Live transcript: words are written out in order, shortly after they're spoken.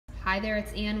Hi there,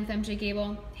 it's Ann with MJ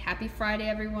Gabel. Happy Friday,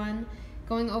 everyone.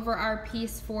 Going over our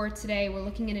piece for today, we're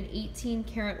looking at an 18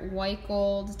 karat white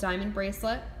gold diamond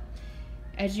bracelet.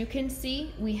 As you can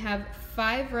see, we have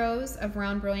 5 rows of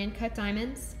round brilliant cut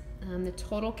diamonds. The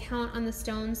total count on the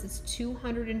stones is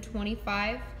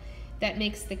 225. That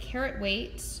makes the carat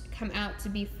weight come out to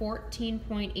be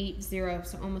 14.80,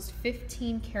 so almost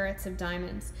 15 carats of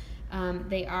diamonds.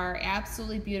 They are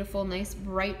absolutely beautiful, nice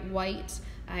bright white,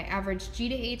 average G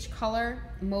to H color.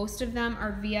 Most of them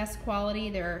are VS quality.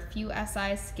 There are a few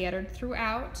SIs scattered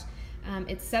throughout.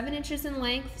 It's 7 inches in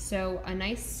length, so a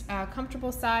nice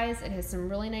comfortable size. It has some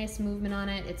really nice movement on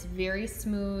it. It's very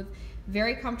smooth,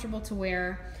 very comfortable to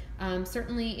wear.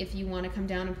 Certainly if you want to come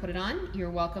down and put it on, you're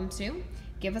welcome to.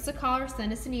 Give us a call or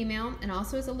send us an email. And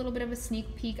also, as a little bit of a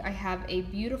sneak peek, I have a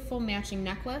beautiful matching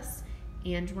necklace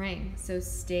and ring. So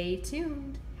stay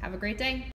tuned. Have a great day.